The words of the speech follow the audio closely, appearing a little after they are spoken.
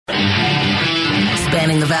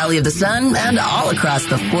spanning the Valley of the Sun and all across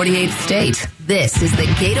the 48th state. This is the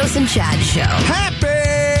Gatos and Chad Show.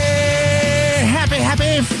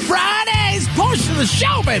 Happy Fridays! Portion of the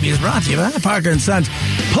show, baby, is brought to you by Parker & Sons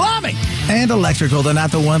Plumbing and Electrical. They're not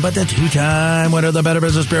the one, but the two-time winner of the Better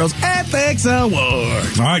Business Bureau's Ethics Award.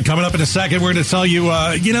 All right, coming up in a second, we're going to tell you,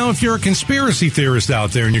 if you're a conspiracy theorist out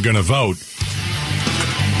there and you're going to vote,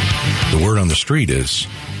 the word on the street is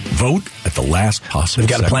vote at the last possible second. We've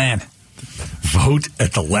got a plan. Vote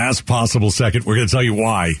at the last possible second. We're going to tell you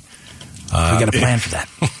why. We got a plan for that.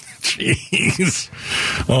 Jeez.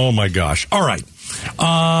 Oh, my gosh. All right.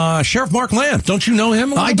 Sheriff Mark Lamb. Don't you know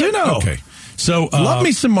him? I do know. Okay. So, love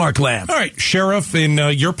me some Mark Lamb. All right, Sheriff, and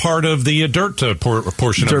you're part of the dirt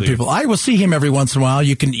portion dirt of the people. I will see him every once in a while.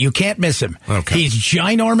 You can't miss him. Okay. He's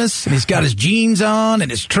ginormous, and he's got his jeans on and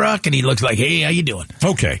his truck, and he looks like, hey, how you doing?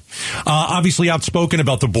 Okay. Obviously outspoken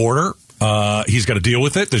about the border. He's got to deal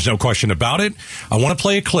with it. There's no question about it. I want to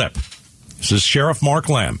play a clip. This is Sheriff Mark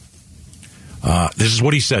Lamb. This is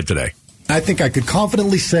what he said today. I think I could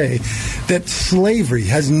confidently say that slavery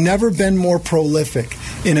has never been more prolific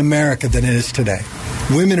in America than it is today.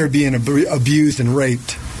 Women are being abused and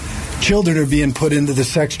raped. Children are being put into the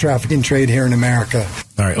sex trafficking trade here in America.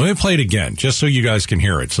 All right, let me play it again, just so you guys can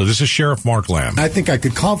hear it. So this is Sheriff Mark Lamb. I think I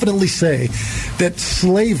could confidently say that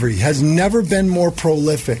slavery has never been more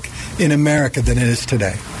prolific in America than it is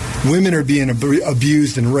today. Women are being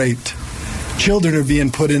abused and raped. Children are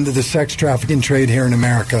being put into the sex trafficking trade here in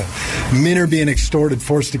America. Men are being extorted,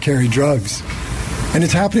 forced to carry drugs. And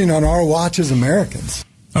it's happening on our watch as Americans.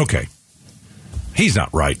 Okay. He's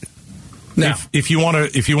not right. No. If you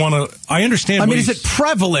want to, I understand. I mean, is it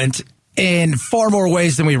prevalent in far more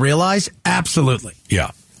ways than we realize? Absolutely.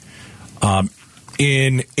 Yeah.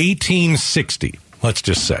 In 1860, let's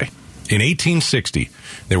just say, in 1860,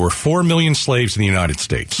 there were 4 million slaves in the United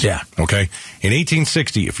States. Yeah. Okay. In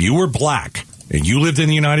 1860, if you were black and you lived in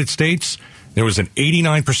the United States, there was an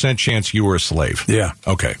 89% chance you were a slave. Yeah.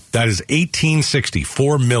 Okay. That is 1860,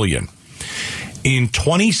 4 million. In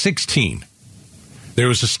 2016, there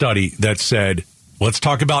was a study that said, let's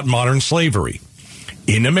talk about modern slavery.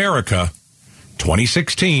 In America,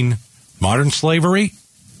 2016, modern slavery,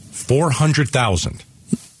 400,000.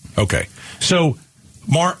 Okay. So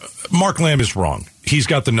Mark Lamb is wrong. He's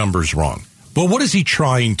got the numbers wrong. But what is he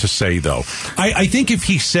trying to say, though? I think if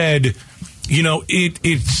he said,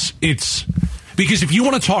 it's because if you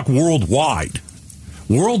want to talk worldwide,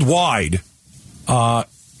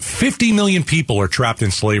 50 million people are trapped in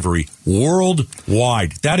slavery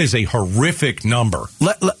worldwide. That is a horrific number.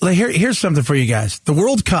 Here's something for you guys. The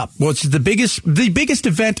World Cup, which is the biggest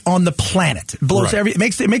event on the planet, it blows right. it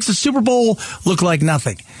makes the Super Bowl look like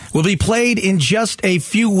nothing. Will be played in just a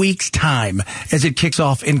few weeks' time as it kicks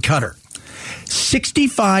off in Qatar.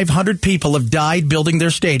 6,500 people have died building their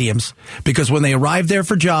stadiums because when they arrive there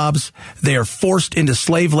for jobs, they are forced into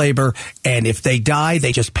slave labor, and if they die,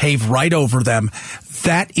 they just pave right over them.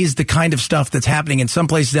 That is the kind of stuff that's happening in some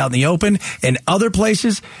places out in the open. In other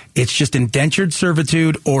places, it's just indentured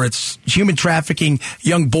servitude or it's human trafficking,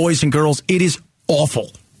 young boys and girls. It is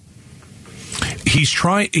awful. He's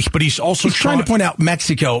trying, but he's also trying to point out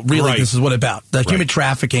Mexico, really, right. This is what about. The human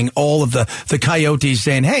trafficking, all of the coyotes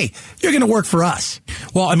saying, hey, you're going to work for us.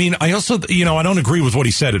 Well, I mean, I also, I don't agree with what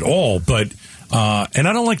he said at all, but, and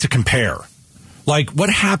I don't like to compare. Like, what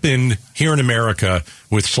happened here in America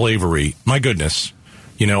with slavery, my goodness,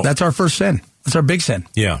 That's our first sin. That's our big sin.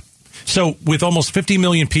 Yeah. So with almost 50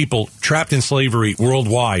 million people trapped in slavery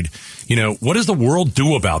worldwide, what does the world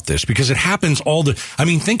do about this? Because it happens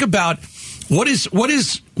think about what is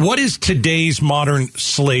today's modern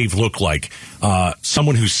slave look like?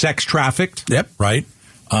 Someone who's sex trafficked. Yep. Right.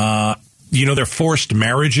 They're forced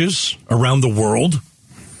marriages around the world.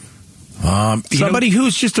 Somebody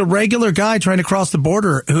who's just a regular guy trying to cross the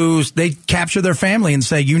border, they capture their family and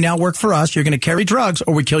say, you now work for us. You're going to carry drugs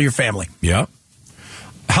or we kill your family. Yeah.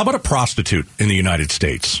 How about a prostitute in the United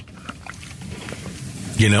States?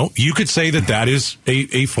 You could say that is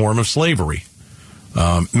a form of slavery.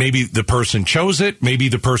 Maybe the person chose it. Maybe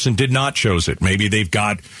the person did not chose it. Maybe they've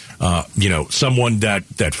got, someone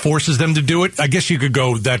that forces them to do it. I guess you could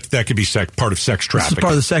go that could be part of sex trafficking. This is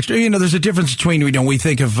part of the sex. There's a difference between, we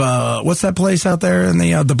think of, what's that place out there in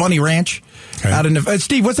the Bunny Ranch? Okay. Out in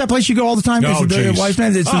Steve, what's that place you go all the time? Oh, the Wise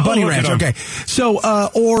Man? It's the Bunny Ranch. Okay. So,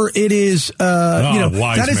 or it is,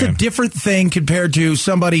 that is a different thing compared to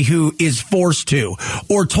somebody who is forced to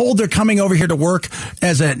or told they're coming over here to work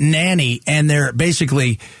as a nanny and they're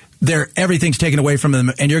everything's taken away from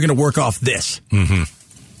them and you're going to work off this. Mm-hmm.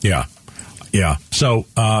 Yeah. Yeah. So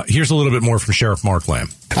here's a little bit more from Sheriff Mark Lamb.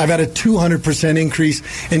 I've had a 200%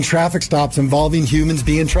 increase in traffic stops involving humans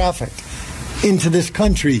being trafficked into this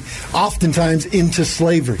country, oftentimes into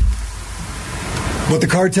slavery. What the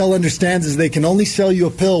cartel understands is they can only sell you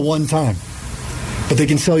a pill one time, but they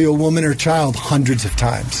can sell you a woman or child hundreds of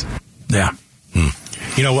times. Yeah.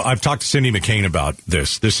 You know, I've talked to Cindy McCain about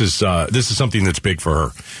this. This is something that's big for her.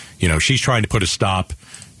 You know, she's trying to put a stop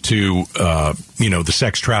to, the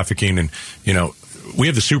sex trafficking. And, we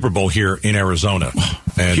have the Super Bowl here in Arizona.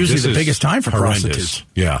 And usually the biggest time for horrendous. prostitutes.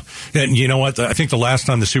 Yeah. And you know what? I think the last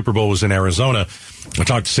time the Super Bowl was in Arizona, I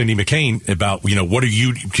talked to Cindy McCain about, what are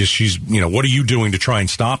you, because she's, what are you doing to try and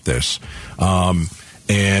stop this?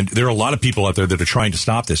 And there are a lot of people out there that are trying to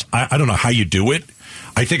stop this. I don't know how you do it.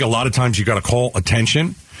 I think a lot of times you got to call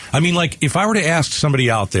attention. I mean, like, if I were to ask somebody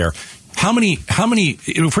out there, how many,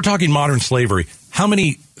 if we're talking modern slavery, how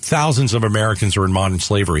many thousands of Americans are in modern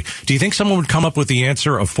slavery? Do you think someone would come up with the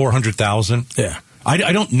answer of 400,000? Yeah.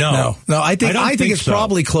 I don't know. No, I think it's so.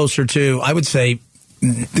 Probably closer to, I would say,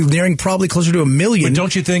 nearing probably closer to 1 million. But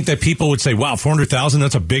don't you think that people would say, wow, 400,000,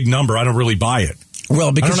 that's a big number. I don't really buy it.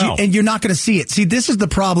 Well, because you're not going to see it. See, this is the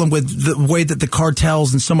problem with the way that the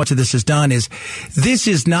cartels and so much of this is done. Is this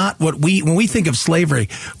is not what when we think of slavery,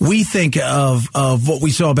 we think of what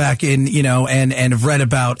we saw back in and have read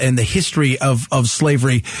about and the history of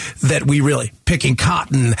slavery that we really picking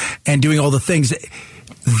cotton and doing all the things.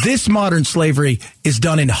 This modern slavery is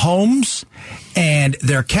done in homes, and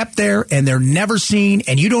they're kept there, and they're never seen,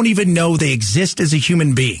 and you don't even know they exist as a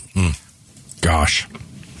human being. Gosh.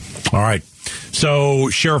 All right. So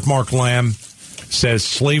Sheriff Mark Lamb says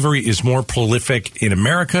slavery is more prolific in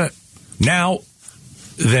America now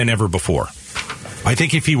than ever before. I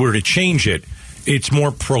think if he were to change it, it's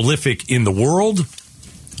more prolific in the world.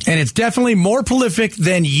 And it's definitely more prolific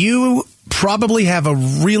than you probably have a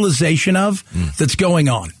realization of that's going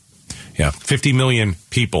on. Yeah, 50 million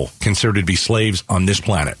people considered to be slaves on this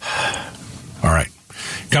planet. All right.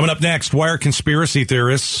 Coming up next, why are conspiracy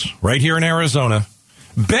theorists right here in Arizona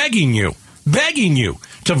begging you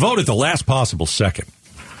to vote at the last possible second?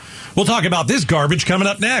 We'll talk about this garbage coming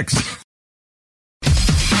up next.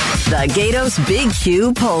 The Gatos Big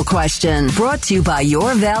Q poll question, brought to you by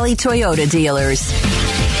your Valley Toyota dealers.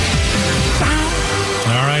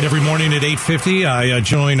 All right, every morning at 8:50, I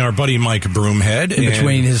join our buddy Mike Broomhead. In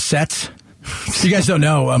between his sets. You guys don't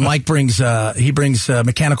know, Mike brings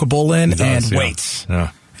mechanical bull in and weights.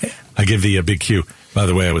 Yeah. I give the Big Q. By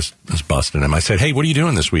the way, I was busting him. I said, hey, what are you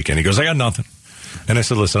doing this weekend? He goes, I got nothing. And I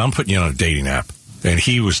said, listen, I'm putting you on a dating app. And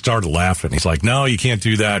he started laughing. He's like, no, you can't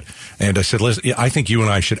do that. And I said, listen, I think you and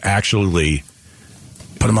I should actually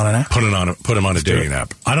put him on an app. Put him on a dating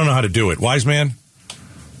app. I don't know how to do it. Wise man,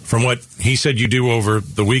 from what he said you do over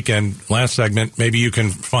the weekend, last segment, maybe you can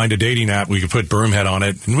find a dating app. We can put Broomhead on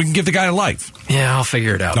it, and we can give the guy a life. Yeah, I'll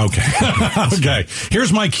figure it out. Okay. Okay.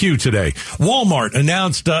 Here's my cue today. Walmart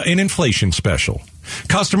announced an inflation special.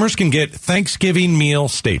 Customers can get Thanksgiving meal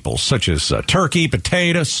staples such as turkey,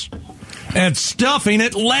 potatoes, and stuffing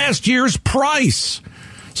at last year's price.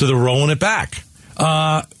 So they're rolling it back.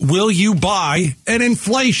 Will you buy an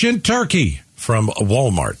inflation turkey from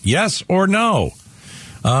Walmart? Yes or no?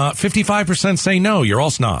 55% say no. You're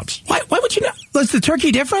all snobs. Why would you not? Is the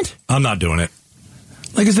turkey different? I'm not doing it.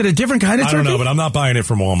 Like, is it a different kind of turkey? I don't know, but I'm not buying it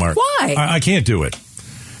from Walmart. Why? I can't do it.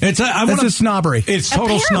 That's a snobbery. It's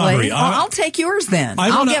total snobbery. Well, I'll take yours then.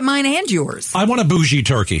 I'll get mine and yours. I want a bougie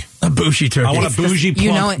turkey. A bougie turkey. I want a bougie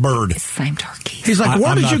plump bird. It's the same turkey. He's like,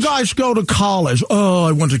 where did you guys go to college? Oh,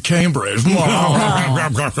 I went to Cambridge.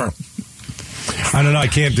 I don't know. I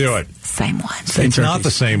can't do it. Same one. It's not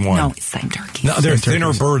the same one. No, it's same turkey. No, they're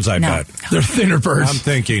thinner birds, I bet. They're thinner birds. I'm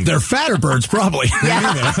thinking. They're fatter birds, probably.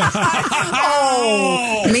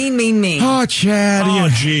 Oh, mean. Oh, Chad. Oh,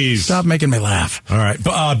 jeez. Stop making me laugh. All right.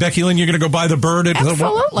 Becky Lynn, you're going to go buy the bird?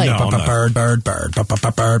 Absolutely.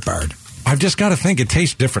 Bird. I've just got to think it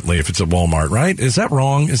tastes differently if it's at Walmart, right? Is that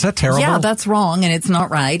wrong? Is that terrible? Yeah, that's wrong, and it's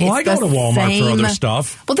not right. Well, it's I go to Walmart for other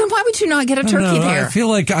stuff. Well, then why would you not get a turkey there? I feel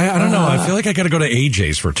like, I don't know. I feel like I got to go to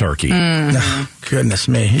AJ's for turkey. Goodness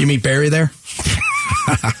me. You meet Barry there?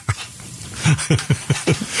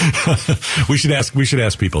 We should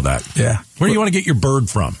ask people that. Yeah. Where do you want to get your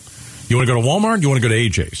bird from? You want to go to Walmart? Or you want to go to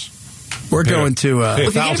AJ's? We're going to... Well,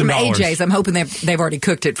 if you get it from AJ's, I'm hoping they've already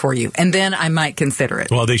cooked it for you, and then I might consider it.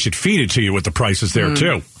 Well, they should feed it to you with the prices there,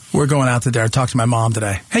 too. We're going out to dinner. Talk to my mom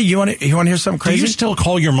today. Hey, you want to hear something crazy? Do you still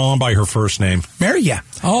call your mom by her first name? Mary? Yeah.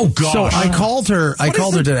 Oh, gosh. So I called her. I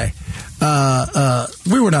called her today.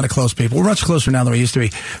 We were not a close people. We're much closer now than we used to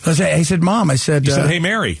be. I said, Mom, I said, you said, hey,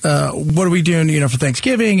 Mary, what are we doing, for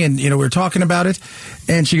Thanksgiving? And, we were talking about it.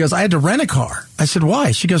 And she goes, I had to rent a car. I said,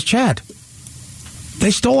 why? She goes, Chad,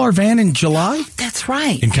 they stole our van in July. That's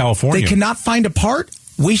right. In California. They cannot find a part.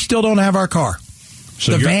 We still don't have our car.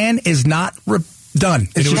 So the van is not done.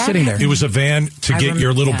 It's just sitting there. It was a van to get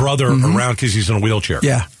your little brother around because he's in a wheelchair.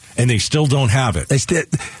 Yeah. And they still don't have it.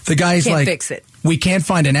 The guy's can't like, fix it. We can't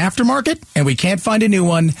find an aftermarket, and we can't find a new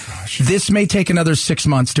one. Gosh. This may take another 6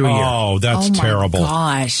 months to a year. Oh, that's terrible.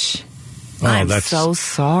 Gosh. I'm so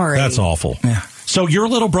sorry. That's awful. Yeah. So your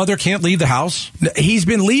little brother can't leave the house? He's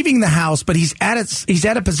been leaving the house, but he's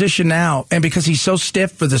at a position now, and because he's so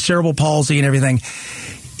stiff with the cerebral palsy and everything,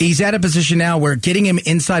 he's at a position now where getting him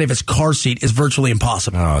inside of his car seat is virtually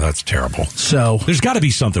impossible. Oh, that's terrible. So there's got to be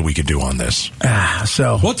something we could do on this.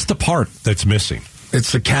 So what's the part that's missing?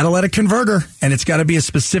 It's a catalytic converter, and it's got to be a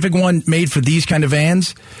specific one made for these kind of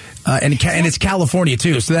vans. And it's California,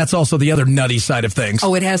 too, so that's also the other nutty side of things.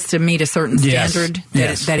 Oh, it has to meet a certain standard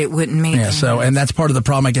that it wouldn't meet. Yeah, and that's part of the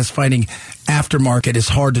problem, I guess, finding aftermarket is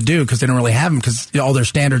hard to do because they don't really have them because all their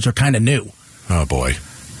standards are kind of new. Oh, boy.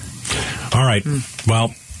 All right.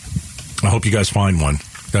 Well, I hope you guys find one.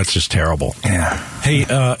 That's just terrible. Yeah. Hey,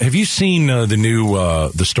 have you seen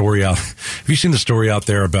the story out? Have you seen the story out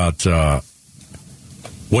there about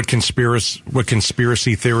what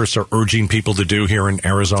conspiracy theorists are urging people to do here in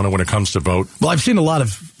Arizona when it comes to vote? Well, I've seen a lot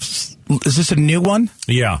of. Is this a new one?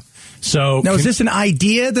 Yeah. So now, is this an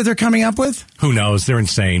idea that they're coming up with? Who knows? They're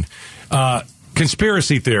insane.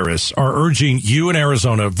 Conspiracy theorists are urging you in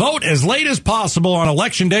Arizona vote as late as possible on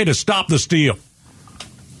Election Day to stop the steal.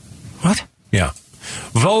 What? Yeah.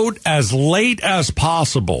 Vote as late as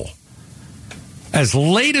possible. As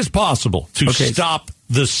late as possible to stop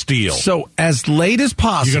the steal. So as late as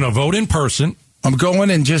possible. You're going to vote in person. I'm going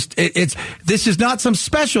and this is not some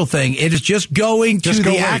special thing. It is just going to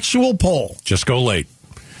the actual poll. Just go late.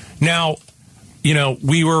 Now,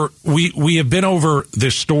 we have been over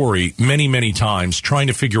this story many, many times trying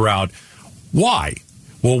to figure out why.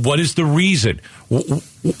 Well, what is the reason?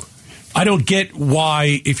 I don't get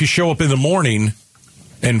why if you show up in the morning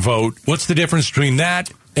and vote, what's the difference between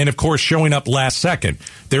that and, of course, showing up last second?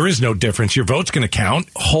 There is no difference. Your vote's going to count.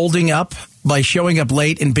 Holding up by showing up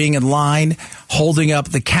late and being in line, holding up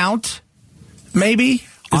the count, maybe?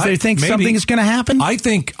 Because they think something is going to happen? I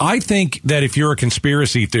think that if you're a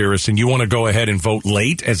conspiracy theorist and you want to go ahead and vote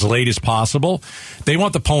late as possible, they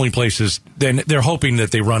want the polling places, then they're hoping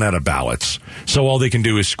that they run out of ballots. So all they can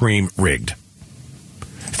do is scream rigged.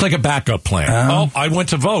 It's like a backup plan. I went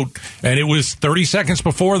to vote, and it was 30 seconds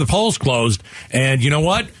before the polls closed, and you know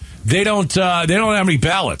what? They don't have any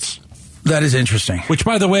ballots. That is interesting. Which,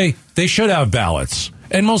 by the way, they should have ballots,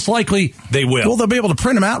 and most likely they will. Well, they'll be able to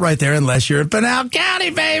print them out right there unless you're in Pinal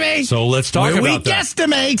County, baby. So let's talk about that. We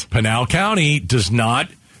guesstimate. Pinal County does not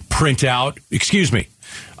print out. Excuse me.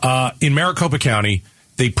 In Maricopa County,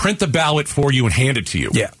 they print the ballot for you and hand it to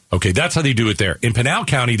you. Yeah. Okay, that's how they do it there. In Pinal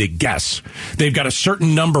County, they guess. They've got a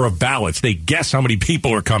certain number of ballots. They guess how many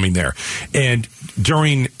people are coming there. And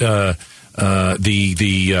during the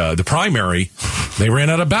primary, they ran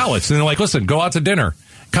out of ballots. And they're like, listen, go out to dinner.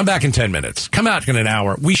 Come back in 10 minutes. Come out in an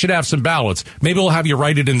hour. We should have some ballots. Maybe we'll have you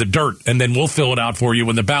write it in the dirt, and then we'll fill it out for you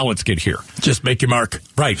when the ballots get here. Just make your mark.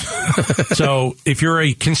 Right. So if you're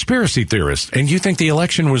a conspiracy theorist and you think the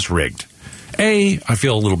election was rigged, A, I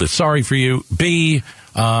feel a little bit sorry for you. B,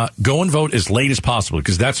 go and vote as late as possible,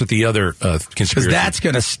 because that's what the other conspiracy... Because that's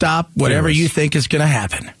going to stop whatever you think is going to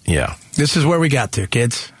happen. Yeah. This is where we got to,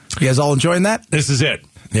 kids. You guys all enjoying that? This is it.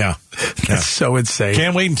 Yeah. That's so insane.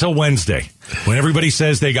 Can't wait until Wednesday, when everybody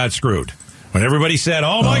says they got screwed. When everybody said,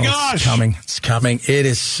 oh my gosh. It's coming. It's coming. It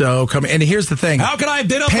is so coming. And here's the thing. How could I have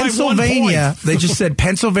been up by 1 point? Pennsylvania, they just said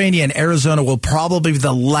Pennsylvania and Arizona will probably be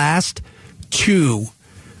the last two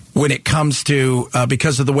when it comes to,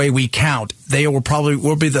 because of the way we count. They will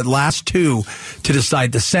be the last two to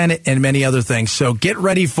decide the Senate and many other things. So get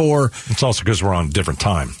ready for... It's also because we're on a different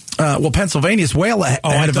time. Well, Pennsylvania's way ahead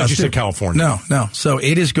of us. I thought you said California. No. So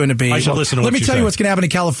it is going to be... I should listen to what you said. Let me tell you what's going to happen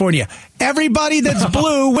in California. Everybody that's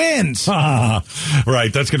blue wins.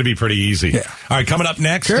 Right. That's going to be pretty easy. Yeah. All right. Coming up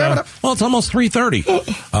next. Well, it's almost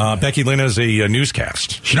 3:30. Becky Lynn has a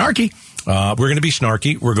newscast. Snarky. We're going to be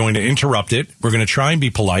snarky. We're going to interrupt it. We're going to try and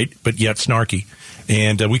be polite, but yet snarky.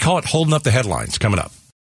 And we call it Holding Up the Headlines. Coming up.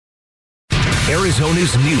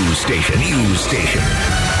 Arizona's news station.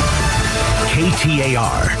 KTAR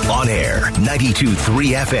KTAR. On air,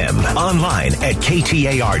 92.3 FM. Online at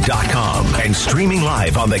KTAR.com. And streaming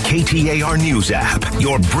live on the KTAR News app.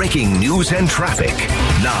 Your breaking news and traffic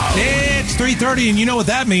now. It's 3:30, and you know what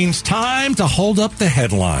that means. Time to hold up the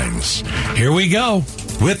headlines. Here we go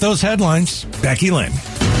with those headlines. Becky Lynn.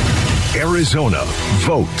 Arizona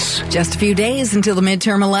votes. Just a few days until the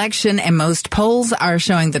midterm election, and most polls are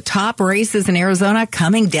showing the top races in Arizona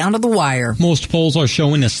coming down to the wire. Most polls are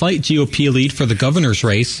showing a slight GOP lead for the governor's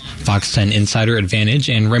race. Fox 10 Insider Advantage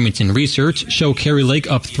and Remington Research show Kari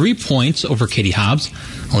Lake up 3 points over Katie Hobbs.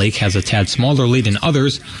 Lake has a tad smaller lead than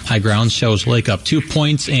others. High Ground shows Lake up 2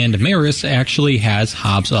 points, and Marist actually has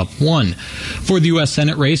Hobbs up 1. For the U.S.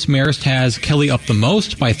 Senate race, Marist has Kelly up the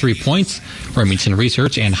most by 3 points. Remington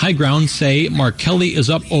Research and High Ground say Mark Kelly is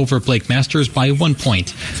up over Blake Masters by 1 point.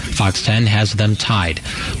 Fox 10 has them tied.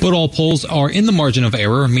 But all polls are in the margin of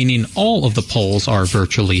error, meaning all of the polls are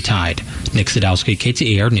virtually tied. Nick Sadowski,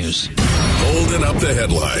 KTAR News. Holding up the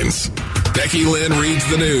headlines. Becky Lynn reads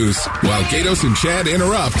the news while Gatos and Chad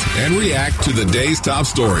interrupt and react to the day's top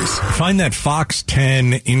stories. Find that Fox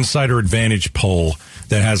 10 Insider Advantage poll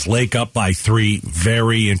that has Lake up by 3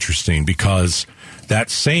 very interesting, because that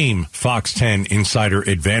same Fox 10 Insider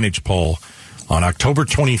Advantage poll on October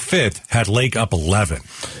 25th had Lake up 11.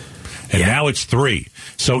 And now it's 3.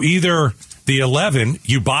 So either the 11,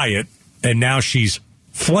 you buy it, and now she's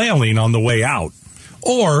flailing on the way out.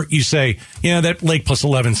 Or you say, that Lake plus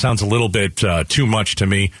 11 sounds a little bit too much to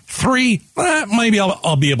me. 3, maybe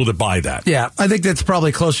I'll be able to buy that. Yeah, I think that's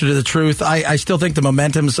probably closer to the truth. I still think the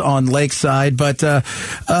momentum's on Lake's side, but,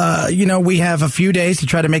 we have a few days to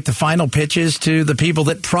try to make the final pitches to the people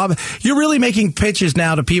that you're really making pitches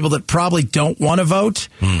now to people that probably don't want to vote.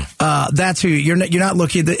 That's who you're not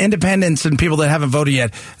looking at. The independents and people that haven't voted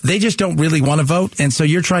yet, they just don't really want to vote. And so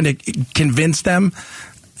you're trying to convince them.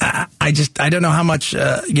 I don't know how much,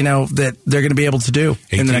 that they're going to be able to do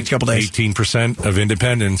in the next couple days. 18% of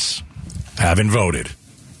independents haven't voted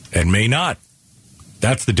and may not.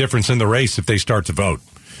 That's the difference in the race if they start to vote.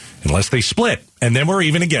 Unless they split, and then we're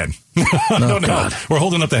even again. No. We're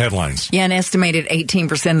holding up the headlines. Yeah, an estimated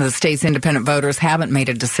 18% of the state's independent voters haven't made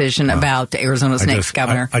a decision about Arizona's next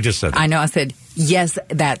governor. I just said that. I know. I said, yes,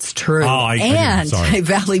 that's true. And a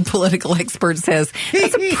Valley political expert says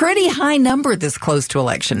that's a pretty high number this close to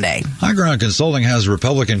Election Day. High Ground Consulting has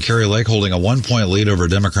Republican Kari Lake holding a 1-point lead over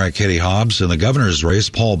Democrat Katie Hobbs. In the governor's race,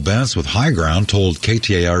 Paul Bentz with High Ground told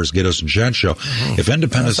KTAR's Gatos and Chad show, if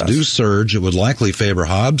independents do surge, it would likely favor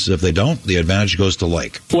Hobbs. If they don't, the advantage goes to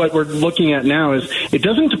Lake. What we're looking at now is it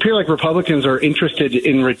doesn't appear like Republicans are interested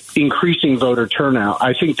in increasing voter turnout.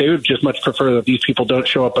 I think they would just much prefer that these people don't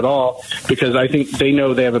show up at all, because I think they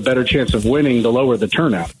know they have a better chance of winning the lower the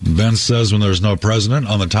turnout. Bentz says when there's no president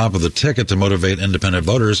on the top of the ticket to motivate independent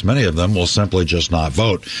voters, many of them will simply just not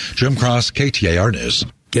vote. Jim Cross, KTAR News.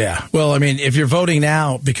 Yeah. Well, I mean, if you're voting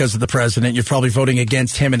now because of the president, you're probably voting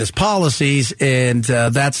against him and his policies, and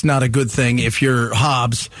that's not a good thing if you're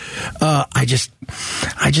Hobbs. I just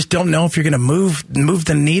don't know if you're going to move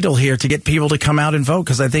the needle here to get people to come out and vote,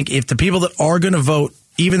 because I think if the people that are going to vote,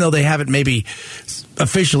 even though they haven't maybe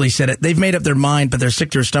officially said it, they've made up their mind, but they're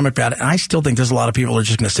sick to their stomach about it. And I still think there's a lot of people who are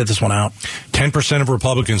just going to sit this one out. 10% of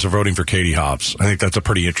Republicans are voting for Katie Hobbs. I think that's a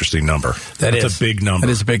pretty interesting number. That's a big number.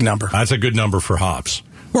 That is a big number. That's a good number for Hobbs.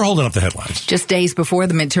 We're holding up the headlines. Just days before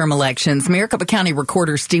the midterm elections, Maricopa County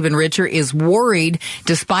Recorder Stephen Richer is worried,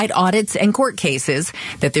 despite audits and court cases,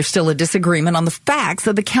 that there's still a disagreement on the facts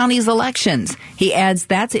of the county's elections. He adds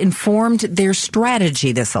that's informed their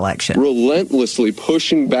strategy this election. Relentlessly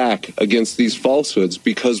pushing back against these falsehoods,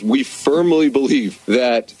 because we firmly believe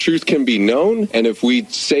that truth can be known, and if we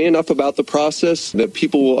say enough about the process, that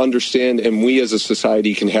people will understand, and we as a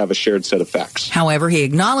society can have a shared set of facts. However, he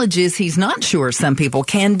acknowledges he's not sure some people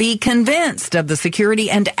can be convinced of the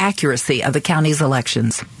security and accuracy of the county's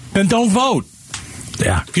elections. And don't vote.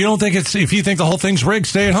 Yeah. If you think the whole thing's rigged,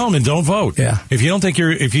 stay at home and don't vote. Yeah. If you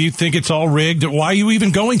think it's all rigged, why are you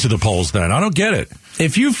even going to the polls then? I don't get it.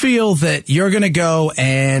 If you feel that you're going to go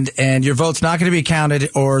and your vote's not going to be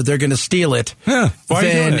counted, or they're going to steal it,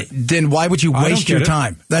 then why would you waste your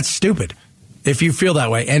time? That's stupid. If you feel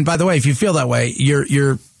that way. And by the way, if you feel that way,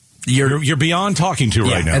 you're beyond talking to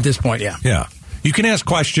right now. At this point, yeah. Yeah. You can ask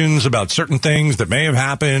questions about certain things that may have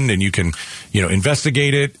happened, and you can,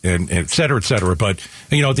 investigate it, and et cetera, et cetera. But,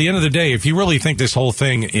 at the end of the day, if you really think this whole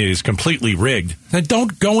thing is completely rigged, then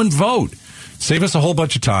don't go and vote. Save us a whole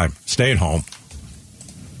bunch of time. Stay at home.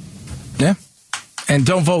 Yeah. And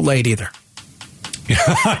don't vote late either. Yeah,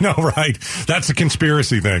 I know, right? That's a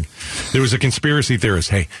conspiracy thing. There was a conspiracy theorist.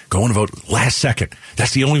 Hey, go and vote last second.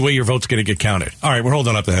 That's the only way your vote's going to get counted. All right, we're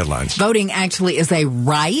holding up the headlines. Voting actually is a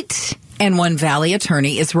right, and one Valley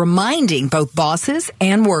attorney is reminding both bosses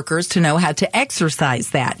and workers to know how to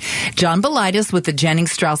exercise that. John Belaitis with the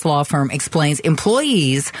Jennings Strauss Law Firm explains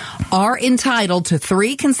employees are entitled to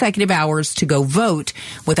 3 consecutive hours to go vote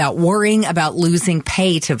without worrying about losing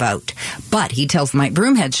pay to vote. But he tells the Mike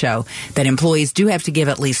Broomhead Show that employees do have to give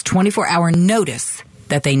at least 24-hour notice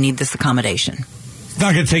that they need this accommodation. It's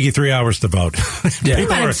not going to take you 3 hours to vote. You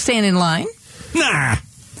might have to stand in line. Nah.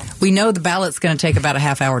 We know the ballot's going to take about a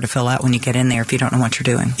half hour to fill out when you get in there if you don't know what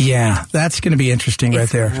you're doing. Yeah, that's going to be interesting right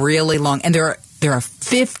there. Really long. And there are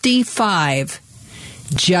 55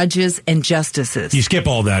 judges and justices. You skip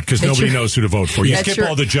all that because nobody knows who to vote for. You skip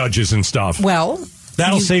all the judges and stuff. Well,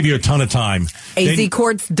 that'll save you a ton of time.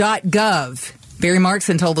 azcourts.gov. Barry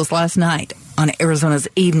Markson told us last night on Arizona's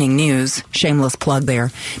Evening News. Shameless plug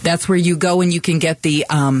there. That's where you go and you can get the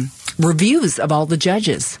reviews of all the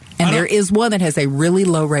judges. And there is one that has a really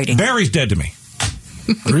low rating. Barry's dead to me.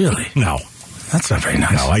 Really? No. That's not very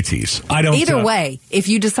nice. No, I tease. I don't. Either way, if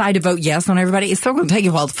you decide to vote yes on everybody, it's still going to take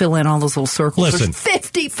you a while to fill in all those little circles. Listen, there's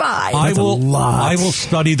 55. I will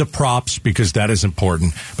study the props because that is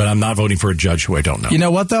important, but I'm not voting for a judge who I don't know. You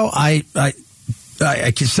know what, though? I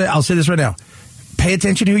can say, I'll say this right now. Pay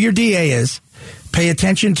attention to who your DA is. Pay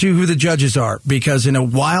attention to who the judges are, because in a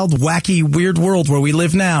wild, wacky, weird world where we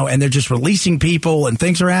live now, and they're just releasing people and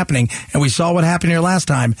things are happening, and we saw what happened here last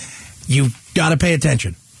time, you've got to pay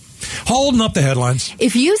attention. Holding up the headlines.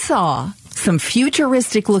 If you saw some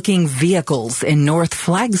futuristic-looking vehicles in North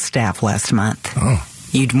Flagstaff last month,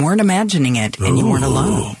 you weren't imagining it, and you weren't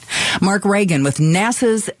alone. Mark Reagan with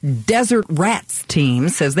NASA's Desert Rats team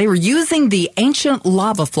says they were using the ancient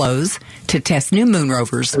lava flows to test new moon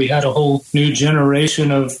rovers. We had a whole new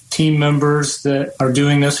generation of team members that are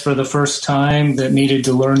doing this for the first time that needed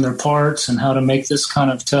to learn their parts and how to make this kind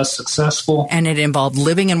of test successful. And it involved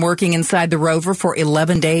living and working inside the rover for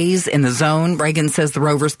 11 days in the zone. Reagan says the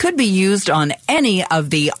rovers could be used on any of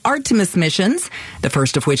the Artemis missions, the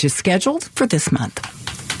first of which is scheduled for this month.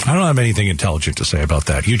 I don't have anything intelligent to say about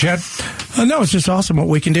that. You, Chad? No, it's just awesome what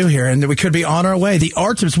we can do here, and we could be on our way. The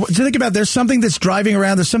Artemis. To think about, there's something that's driving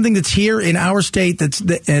around. There's something that's here in our state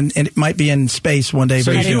and it might be in space one day. So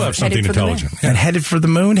you do have something intelligent, and headed for the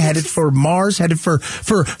moon, headed for Mars, headed for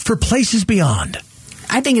places beyond.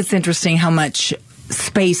 I think it's interesting how much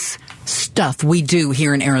space stuff we do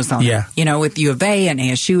here in Arizona. Yeah, you know, with U of A and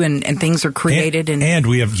ASU and things are created, and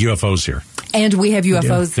we have UFOs here. And we have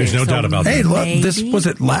UFOs. There's no doubt about that. Hey, look, this was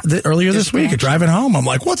it earlier this week. Driving home, I'm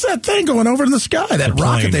like, "What's that thing going over in the sky? That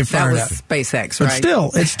rocket they fired out." That was SpaceX, right?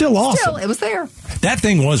 But it's still awesome. Still, it was there. That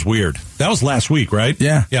thing was weird. That was last week, right?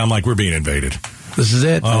 Yeah. Yeah, I'm like, we're being invaded. This is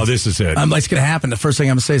it. Oh, this is it. It's going to happen. The first thing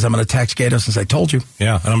I'm going to say is I'm going to text Gatos and say, "Told you."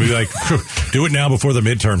 Yeah, and I'm going to be like, "Do it now before the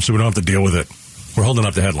midterm, so we don't have to deal with it." We're holding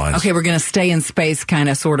up the headlines. Okay, we're going to stay in space kind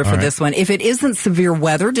of sort of for this one. If it isn't severe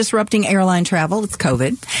weather disrupting airline travel, it's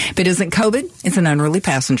COVID. If it isn't COVID, it's an unruly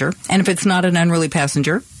passenger. And if it's not an unruly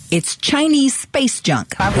passenger, it's Chinese space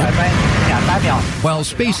junk. While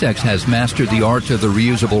SpaceX has mastered the art of the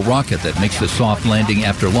reusable rocket that makes the soft landing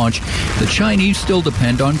after launch, the Chinese still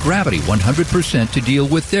depend on gravity 100% to deal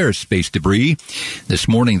with their space debris. This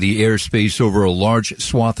morning, the airspace over a large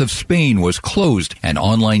swath of Spain was closed, and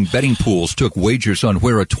online betting pools took wagers on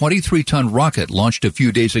where a 23-ton rocket launched a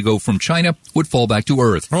few days ago from China would fall back to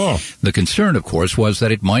Earth. The concern, of course, was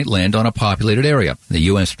that it might land on a populated area. The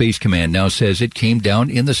U.S. Space Command now says it came down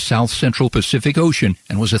in the South Central Pacific Ocean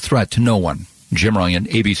and was a threat to no one. Jim Ryan,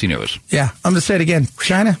 ABC News. Yeah, I'm going to say it again.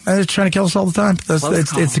 China, they're trying to kill us all the time.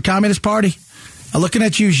 It's the Communist Party. Looking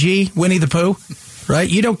at you, Xi, Winnie the Pooh, right?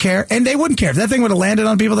 You don't care. And they wouldn't care. If that thing would have landed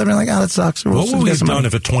on people, they'd be like, oh, that sucks. What would we have done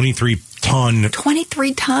if a 23-ton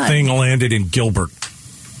thing landed in Gilbert?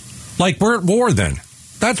 Like, we're at war then.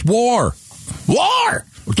 That's war. War!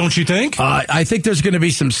 Don't you think? I think there's going to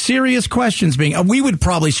be some serious questions being... we would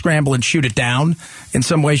probably scramble and shoot it down in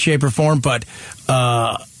some way, shape, or form, but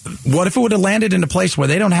what if it would have landed in a place where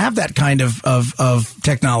they don't have that kind of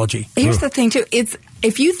technology? Here's the thing, too. It's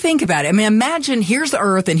if you think about it, I mean, imagine here's the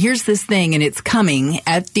Earth and here's this thing and it's coming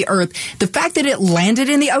at the Earth. The fact that it landed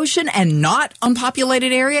in the ocean and not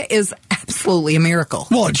unpopulated area is absolutely a miracle.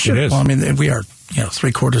 Well, it should. Well, I mean, we are...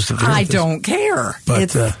 3/4 of the Earth. I don't care.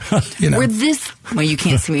 But, we're this... Well, you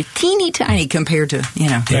can't see me. Teeny tiny compared to,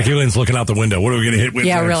 Becky Lynn's looking out the window. What are we going to hit with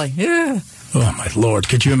next? Really. Yeah. Oh, my Lord.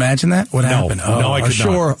 Could you imagine that? What happened? No, I could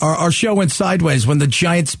not. Our show went sideways when the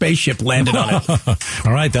giant spaceship landed on it.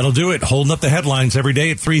 All right, that'll do it. Holding up the headlines every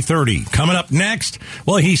day at 3:30. Coming up next,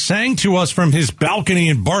 well, he sang to us from his balcony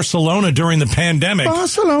in Barcelona during the pandemic.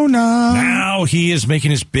 Barcelona. Now he is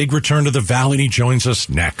making his big return to the Valley, and he joins us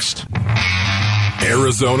next.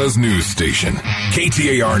 Arizona's news station,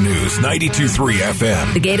 KTAR News 92.3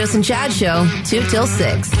 FM. The Gatos and Chad Show, 2 till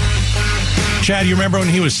 6. Chad, you remember when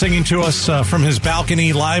he was singing to us from his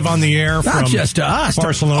balcony live on the air from Not just to us,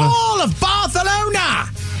 Barcelona? all of Barcelona.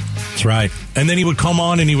 That's right. And then he would come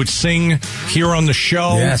on and he would sing here on the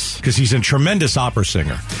show. Yes. Because he's a tremendous opera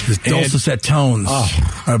singer. His dulcet tones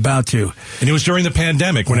are about to. And it was during the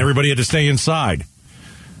pandemic when everybody had to stay inside.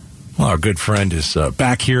 Well, our good friend is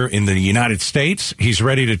back here in the United States. He's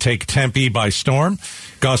ready to take Tempe by storm.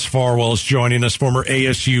 Gus Farwell is joining us, former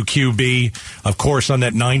ASU QB. Of course, on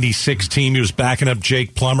that 96 team, he was backing up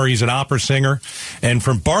Jake Plummer. He's an opera singer. And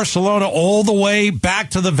from Barcelona all the way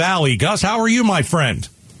back to the Valley. Gus, how are you, my friend?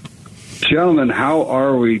 Gentlemen, how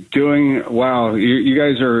are we doing? Wow, you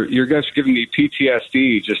guys are giving me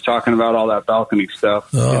PTSD just talking about all that balcony stuff.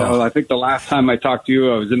 Oh. You know, I think the last time I talked to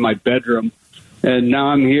you, I was in my bedroom. And now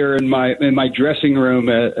I'm here in my dressing room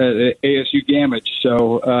at ASU Gamage.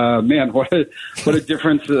 So, man, what a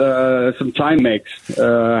difference some time makes.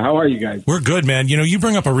 How are you guys? We're good, man. You know, you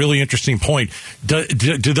bring up a really interesting point. Do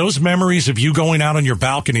those memories of you going out on your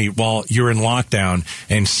balcony while you're in lockdown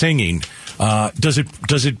and singing, does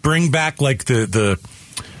it bring back like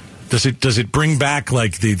Does it bring back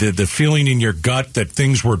like the feeling in your gut that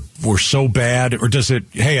things were so bad, or does it,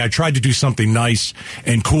 hey, I tried to do something nice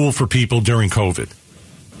and cool for people during COVID?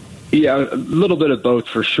 Yeah, a little bit of both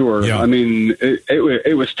for sure. Yeah. I mean,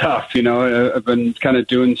 it was tough. You know, I've been kind of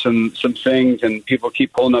doing some things, and people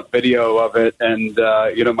keep pulling up video of it. And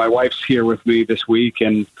you know, my wife's here with me this week,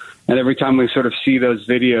 and every time we sort of see those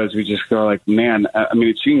videos, we just go like, man. I mean,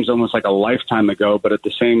 it seems almost like a lifetime ago, but at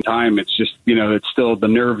the same time, it's just, you know, it's still, the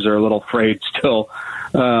nerves are a little frayed still.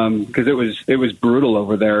 Because it was brutal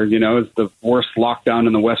over there. You know, it's the worst lockdown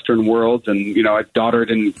in the Western world, and you know, daughters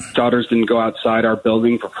didn't go outside our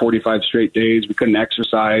building for 45 straight days. We couldn't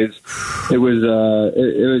exercise. It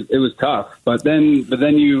was tough. But then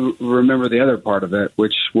you remember the other part of it,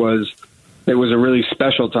 which was, it was a really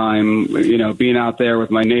special time. You know, being out there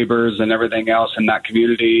with my neighbors and everything else in that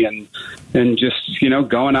community, and just, you know,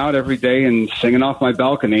 going out every day and singing off my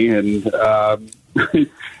balcony. And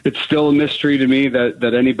it's still a mystery to me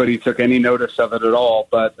that anybody took any notice of it at all.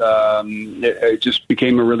 But it just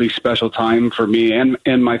became a really special time for me and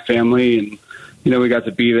my family. And, you know, we got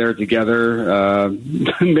to be there together,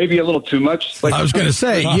 maybe a little too much. Like, I was going to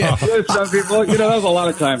say, yeah. Some people, you know, that was a lot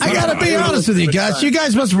of time. I got to be honest with you guys. You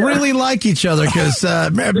guys must really like each other, because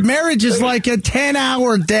marriage is like a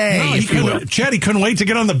 10-hour day. Chad, he couldn't wait to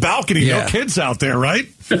get on the balcony. Yeah. No kids out there, right?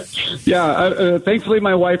 Yeah. Thankfully,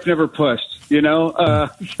 my wife never pushed. You know,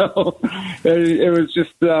 so it was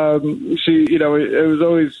just she. You know, it was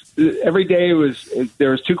always, every day there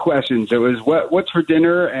was two questions. It was what's for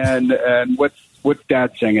dinner and what's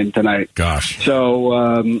Dad singing tonight. Gosh. So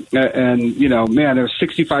and you know, man, it was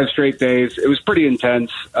 65 straight days. It was pretty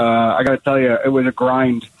intense. I got to tell you, it was a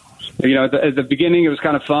grind. You know, at the beginning it was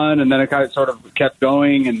kind of fun, and then it kind of sort of kept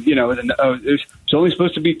going. And you know, it's only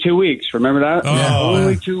supposed to be 2 weeks. Remember that? Oh,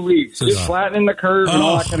 only 2 weeks. Just flattening the curve and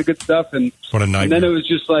all that kind of good stuff. And what a nightmare. And then it was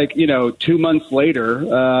just like, you know, 2 months later,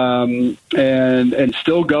 and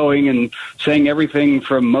still going and saying everything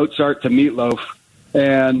from Mozart to Meatloaf.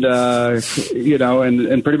 And, you know,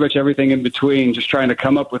 and pretty much everything in between, just trying to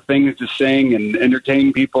come up with things to sing and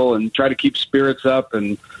entertain people and try to keep spirits up.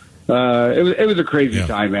 And it was a crazy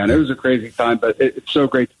time, man. It was a crazy time, but it's so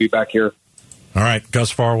great to be back here. All right.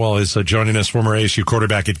 Gus Farwell is joining us, former ASU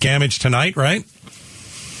quarterback at Gamage tonight, right?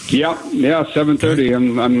 Yeah, 7:30.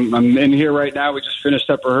 I'm in here right now. We just finished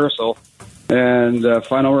up rehearsal. And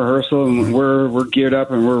final rehearsal, and we're geared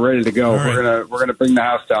up and we're ready to go. Right. We're gonna bring the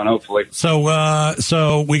house down, hopefully.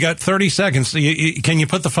 So we got 30 seconds. Can you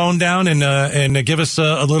put the phone down and give us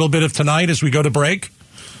a little bit of tonight as we go to break?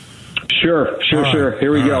 Sure.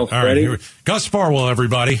 Here we go. Ready? Right. Gus Farwell,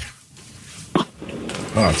 everybody.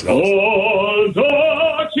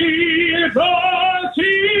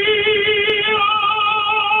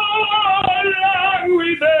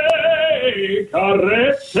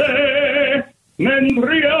 Carezze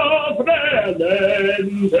mentria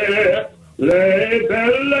fredente le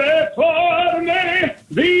belle forme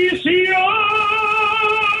visione.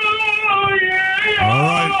 All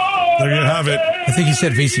right, there you have it. I think he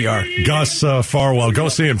said VCR. Gus Farwell. Go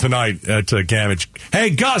see him tonight at Gamage.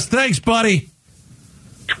 Hey, Gus, thanks, buddy.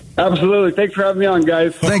 Absolutely. Thanks for having me on,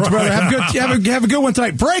 guys. Thanks, brother. Have a good one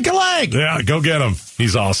tonight. Break a leg. Yeah, go get him.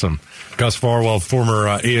 He's awesome. Gus Farwell,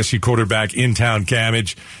 former ASU quarterback, in-town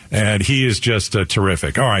Cabbage, and he is just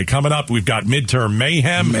terrific. All right, coming up, we've got midterm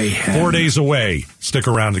mayhem. 4 days away. Stick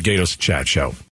around, the Gatos Chat Show.